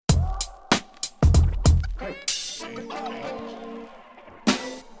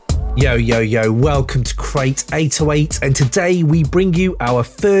Yo, yo, yo, welcome to Crate 808, and today we bring you our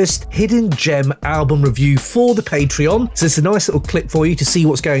first Hidden Gem album review for the Patreon. So it's a nice little clip for you to see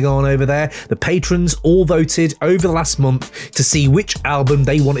what's going on over there. The patrons all voted over the last month to see which album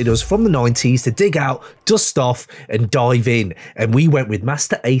they wanted us from the 90s to dig out, dust off, and dive in. And we went with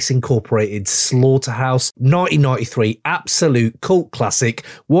Masta Ace Incorporated SlaughtaHouse 1993, absolute cult classic.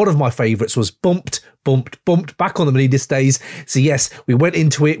 One of my favourites was Bumped back on the Manitas days. So yes, we went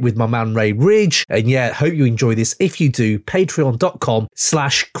into it with my man Ray Ridge, and yeah, hope you enjoy this. If you do,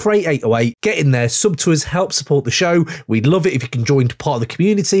 patreon.com/crate808, get in there, sub to us, help support the show. We'd love it if you can join part of the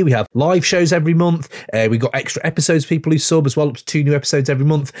community. We have live shows every month. We got extra episodes, people who sub as well, up to 2 new episodes every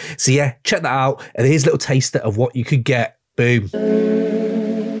month. So yeah, check that out, and here's a little taster of what you could get. Boom.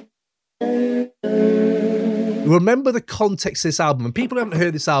 Remember the context of this album, and people who haven't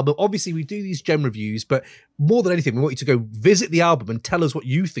heard this album, obviously we do these gem reviews, but more than anything, we want you to go visit the album and tell us what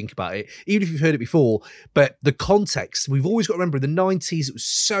you think about it, even if you've heard it before. But the context, we've always got to remember, in the 90s, it was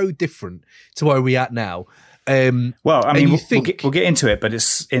so different to where we're at now. Well, I mean, we'll get into it, but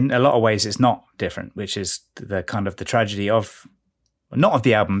it's in a lot of ways, it's not different, which is the kind of the tragedy of, not of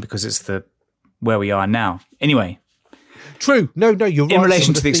the album, because it's where we are now. Anyway. True. No, you're right. In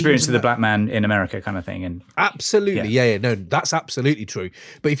relation to the experience of the black man in America kind of thing. And absolutely. Yeah. No, that's absolutely true.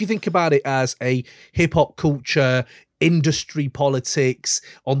 But if you think about it as a hip-hop culture, industry politics,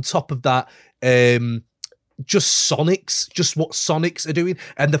 on top of that, just Sonics, just what Sonics are doing,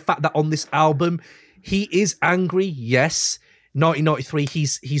 and the fact that on this album, he is angry, yes.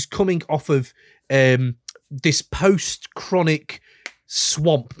 1993, he's coming off of this post-chronic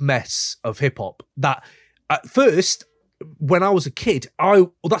swamp mess of hip-hop that at first, when I was a kid,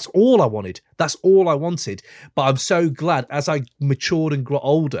 that's all I wanted. That's all I wanted. But I'm so glad as I matured and grew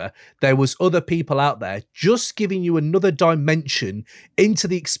older, there was other people out there just giving you another dimension into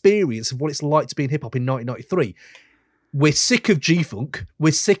the experience of what it's like to be in hip hop in 1993. We're sick of G-Funk.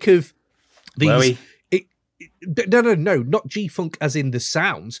 We're sick of these. Were we? No, not G-Funk as in the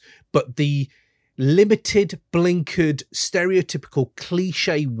sounds, but the limited, blinkered, stereotypical,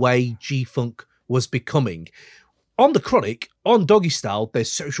 cliche way G-Funk was becoming. On The Chronic, on Doggy Style,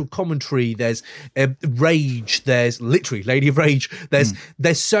 there's social commentary, there's rage, there's literally Lady of Rage, there's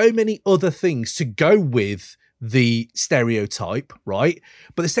so many other things to go with the stereotype, right?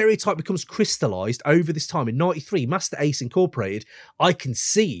 But the stereotype becomes crystallized over this time. In 93, Masta Ace Incorporated, I can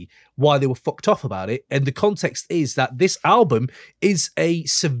see why they were fucked off about it. And the context is that this album is on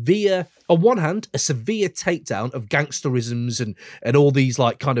one hand, a severe takedown of gangsterisms and all these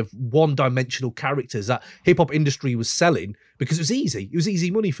like kind of one-dimensional characters that hip-hop industry was selling because it was easy. It was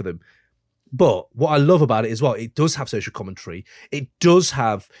easy money for them. But what I love about it as well, it does have social commentary. It does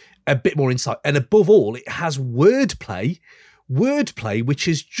have a bit more insight. And above all, it has wordplay, which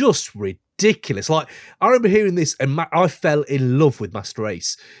is just ridiculous. Like, I remember hearing this and I fell in love with Masta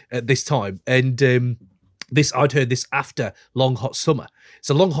Ace at this time. And I'd heard this after Long Hot Summer.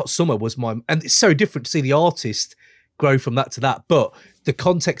 So Long Hot Summer was and it's so different to see the artist grow from that to that. But the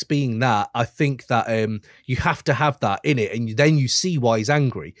context being that, I think that you have to have that in it, and then you see why he's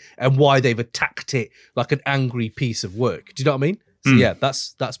angry and why they've attacked it like an angry piece of work. Do you know what I mean? So yeah,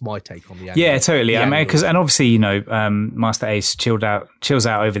 that's my take on the anger. Yeah, totally. I mean, because and obviously, you know, Masta Ace chills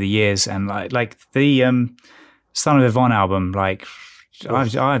out over the years, and like the Son of Yvonne album, like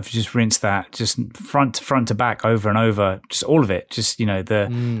I've just rinsed that just front to back over and over, just all of it. Just, you know,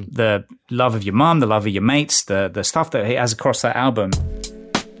 the love of your mum, the love of your mates, the stuff that he has across that album.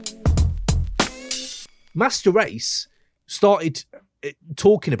 Masta Ace started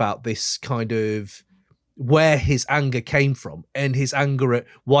talking about this kind of where his anger came from, and his anger at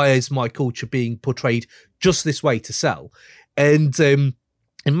why is my culture being portrayed just this way to sell. And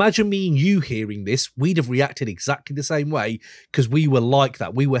imagine me and you hearing this, we'd have reacted exactly the same way because we were like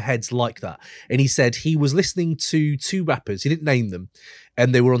that. We were heads like that. And he said he was listening to 2 rappers. He didn't name them.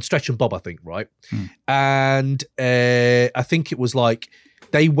 And they were on Stretch and Bob, I think, right? And I think it was like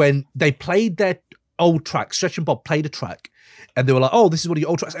they played their old track. Stretch and Bob played a track. And they were like, oh, this is one of your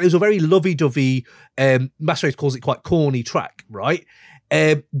old tracks. And it was a very lovey-dovey, Masta Ace calls it quite corny track, right?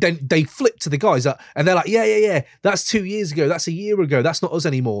 Then they flip to the guys and they're like, yeah, that's 2 years ago, that's a year ago, that's not us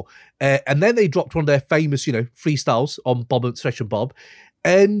anymore. And then they dropped one of their famous, you know, freestyles on Bob and Stretch and Bob.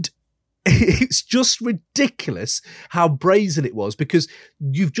 And it's just ridiculous how brazen it was, because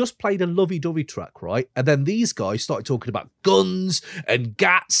you've just played a lovey-dovey track, right? And then these guys started talking about guns and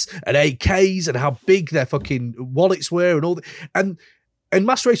gats and AKs and how big their fucking wallets were and all that. And And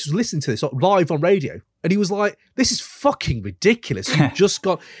Master Ace was listening to this live on radio, and he was like, "This is fucking ridiculous. You've just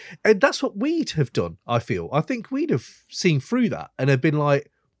got," and that's what we'd have done. I feel. I think we'd have seen through that and have been like,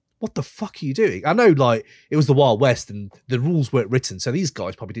 "What the fuck are you doing?" I know, like, it was the Wild West, and the rules weren't written, so these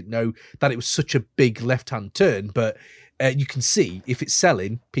guys probably didn't know that it was such a big left-hand turn. But you can see if it's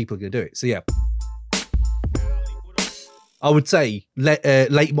selling, people are going to do it. So yeah. I would say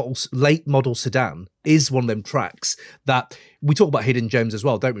late model sedan is one of them tracks that we talk about hidden gems as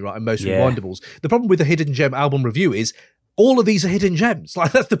well, don't we? Right, and most rewindables. The problem with the hidden gem album review is all of these are hidden gems.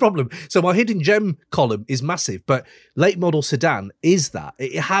 Like, that's the problem. So my hidden gem column is massive, but late model sedan is that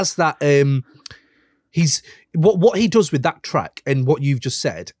it has that. He's what he does with that track and what you've just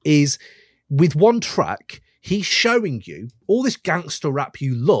said is with one track he's showing you all this gangster rap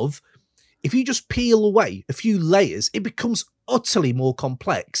you love. If you just peel away a few layers, it becomes utterly more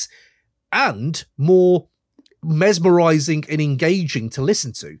complex and more mesmerizing and engaging to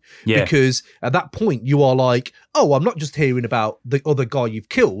listen to. Yeah. Because at that point, you are like, oh, I'm not just hearing about the other guy you've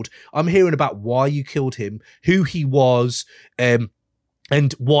killed. I'm hearing about why you killed him, who he was,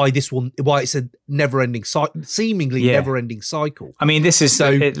 and why it's a never-ending seemingly never-ending cycle. I mean, this is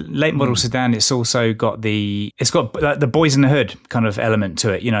late model sedan. It's also got the Boys in the Hood kind of element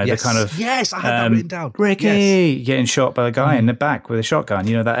to it. You know, yes. the kind of I had that written down. Ricky getting shot by a guy in the back with a shotgun.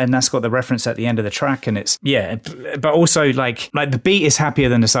 You know that, and that's got the reference at the end of the track. And it's but also like the beat is happier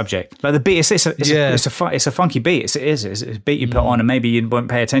than the subject. Like the beat, it's a funky beat. It's a beat you put on, and maybe you won't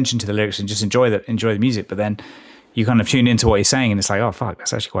pay attention to the lyrics and just enjoy the music, but then you kind of tune into what he's saying and it's like, oh, fuck,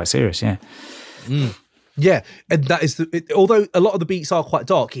 that's actually quite serious, yeah. Yeah, and that is although a lot of the beats are quite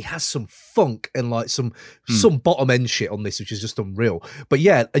dark, he has some funk and like some bottom end shit on this, which is just unreal. But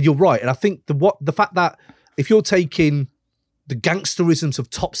yeah, and you're right. And I think the fact that if you're taking the gangsterisms of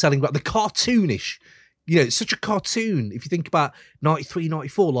top selling rap, the cartoonish, you know, it's such a cartoon. If you think about 93,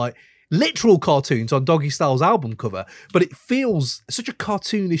 94, like literal cartoons on Doggy Style's album cover, but it feels such a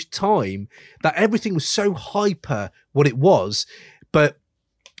cartoonish time that everything was so hyper what it was, but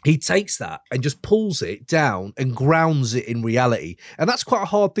he takes that and just pulls it down and grounds it in reality. And that's quite a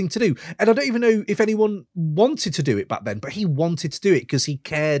hard thing to do. And I don't even know if anyone wanted to do it back then, but he wanted to do it because he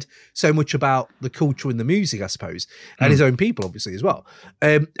cared so much about the culture and the music, I suppose, and his own people, obviously, as well.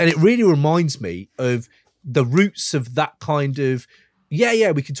 And it really reminds me of the roots of that kind of,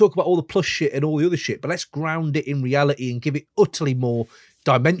 we can talk about all the plus shit and all the other shit, but let's ground it in reality and give it utterly more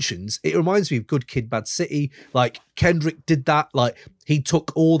dimensions. It reminds me of Good Kid, Bad City. Like Kendrick did that. Like he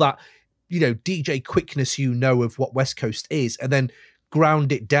took all that, you know, DJ quickness, you know, of what West Coast is, and then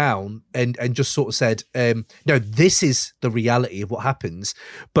ground it down and just sort of said, no, this is the reality of what happens.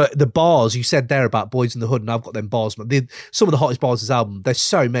 But the bars you said there about Boys in the Hood, and I've got them bars, man. Some of the hottest bars of his album, there's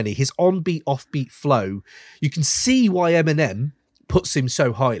so many. His on-beat, off-beat flow, you can see why Eminem puts him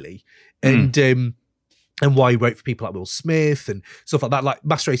so highly, and why he wrote for people like Will Smith and stuff like that. Like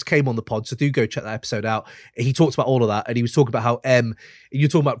Master Ace came on the pod, so do go check that episode out. He talks about all of that, and he was talking about how you're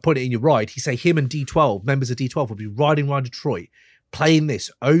talking about putting it in your ride. He say him and D12, members of D12, would be riding around Detroit, playing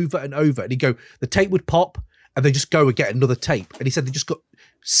this over and over, and he'd go, the tape would pop, and they just go and get another tape. And he said they just got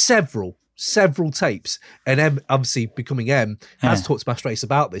several tapes, and M, obviously becoming M, has talked to Master Ace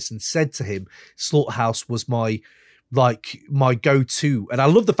about this and said to him, SlaughtaHouse was my go-to. And I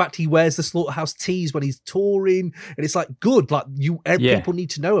love the fact he wears the SlaughtaHouse tees when he's touring, and it's like good, like people need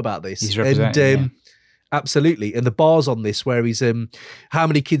to know about this. He's representing, absolutely. And the bars on this where he's how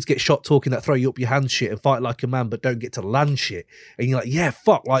many kids get shot talking that throw you up your hand shit and fight like a man but don't get to land shit, and you're like, yeah,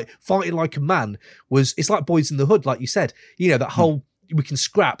 fuck, like fighting like a man it's like Boys in the Hood, like you said, you know, that whole we can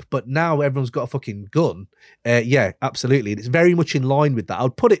scrap, but now everyone's got a fucking gun. Yeah, absolutely. And it's very much in line with that. I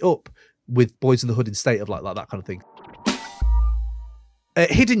would put it up with Boys in the Hood in State of like that kind of thing.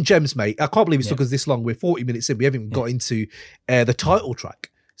 Hidden gems, mate. I can't believe it took us this long. We're 40 minutes in. We haven't even got into the title track,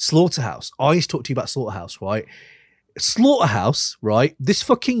 SlaughtaHouse. I used to talk to you about SlaughtaHouse, right? SlaughtaHouse, right? This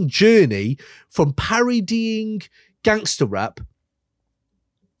fucking journey from parodying gangster rap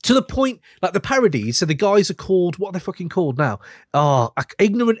to the point, like the parodies. So the guys are called, what are they fucking called now?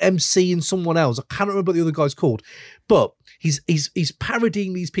 Ignorant MC and someone else. I can't remember what the other guy's called. But he's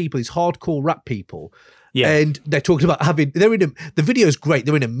parodying these people, these hardcore rap people. Yeah. And they're talking about the video's great.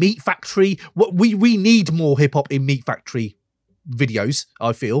 They're in a meat factory. What we need more hip hop in meat factory videos,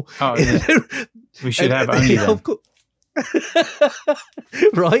 I feel. Oh, yeah. We should have only them.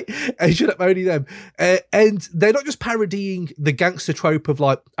 Right? And should have only them. And they're not just parodying the gangster trope of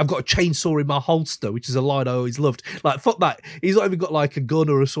like, I've got a chainsaw in my holster, which is a line I always loved. Like, fuck that. He's not even got like a gun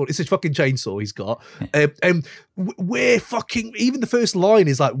or a sword. It's a fucking chainsaw he's got. And we're fucking, even the first line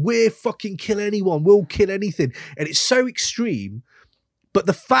is like, we're fucking kill anyone. We'll kill anything. And it's so extreme. But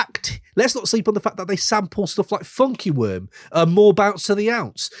let's not sleep on the fact that they sample stuff like Funky Worm, More Bounce to the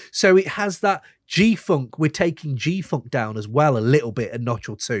Ounce. So it has that G-Funk. We're taking G-Funk down as well a little bit, a notch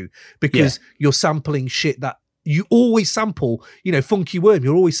or two, because you're sampling shit that you always sample, Funky Worm.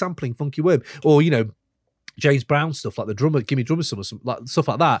 You're always sampling Funky Worm, or, James Brown stuff like the drummer, Gimme Drummer, some like stuff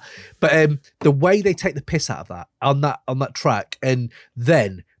like that. But the way they take the piss out of that on that track, and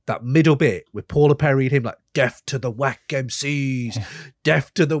then that middle bit with Paula Perry and him like deaf to the whack MCs,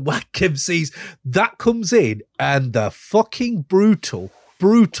 deaf to the whack MCs, that comes in, and the fucking brutal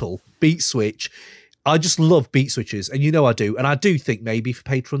beat switch. I just love beat switches, and I do. And I do think maybe for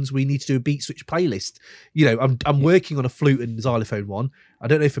patrons we need to do a beat switch playlist. I'm working on a flute and xylophone one. I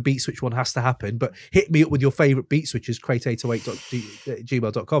don't know if a beat switch one has to happen, but hit me up with your favourite beat switches,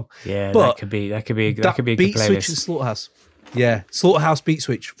 crate808.gmail.com. Yeah, but that could be a good beat playlist. switch and SlaughtaHouse. Yeah, SlaughtaHouse beat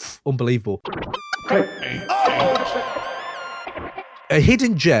switch, unbelievable. A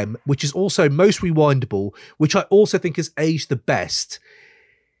hidden gem, which is also most rewindable, which I also think has aged the best.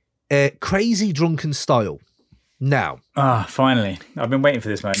 Crazy Drunken Style. Now. Finally. I've been waiting for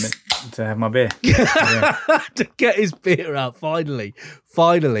this moment to have my beer. Yeah. To get his beer out, finally.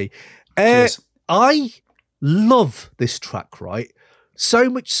 I love this track, right? So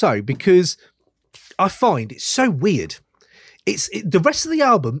much so because I find it so weird. The rest of the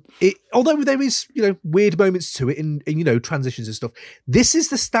album, although there is, weird moments to it and transitions and stuff, this is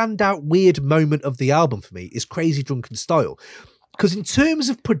the standout weird moment of the album for me, is Crazy Drunken Style. Because in terms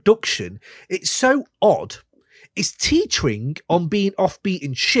of production, it's so odd. It's teetering on being offbeat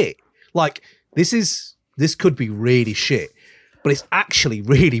and shit. Like, this could be really shit, but it's actually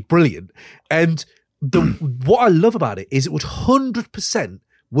really brilliant. And what I love about it is it would 100%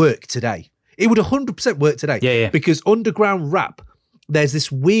 work today. It would 100% work today. Yeah. Because underground rap, there's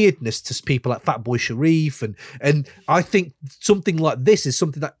this weirdness to people like Fatboy Sharif, and I think something like this is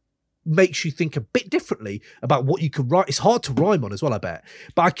something that makes you think a bit differently about what you could write. It's hard to rhyme on as well, I bet.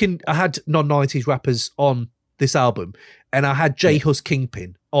 But I had non-90s rappers on this album, and I had J Hus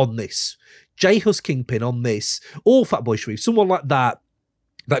Kingpin on this. J Hus Kingpin on this, or Fatboy Sharif, someone like that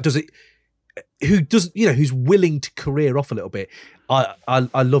does it, who's willing to career off a little bit. I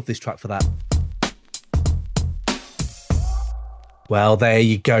love this track for that. Well, there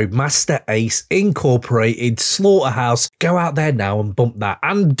you go. Masta Ace Incorporated, SlaughtaHouse. Go out there now and bump that.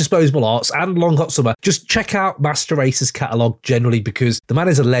 And Disposable Arts and Long Hot Summer. Just check out Masta Ace's catalogue generally, because the man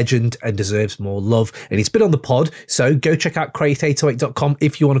is a legend and deserves more love. And he's been on the pod, so go check out crate808.com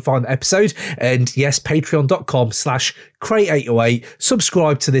if you want to find the episode. And yes, patreon.com/crate808.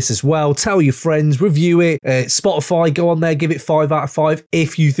 Subscribe to this as well. Tell your friends, review it. Spotify, go on there, give it 5 out of 5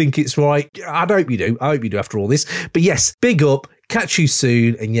 if you think it's right. I hope you do. After all this. But yes, big up. Catch you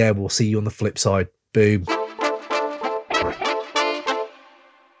soon, and yeah, we'll see you on the flip side. Boom.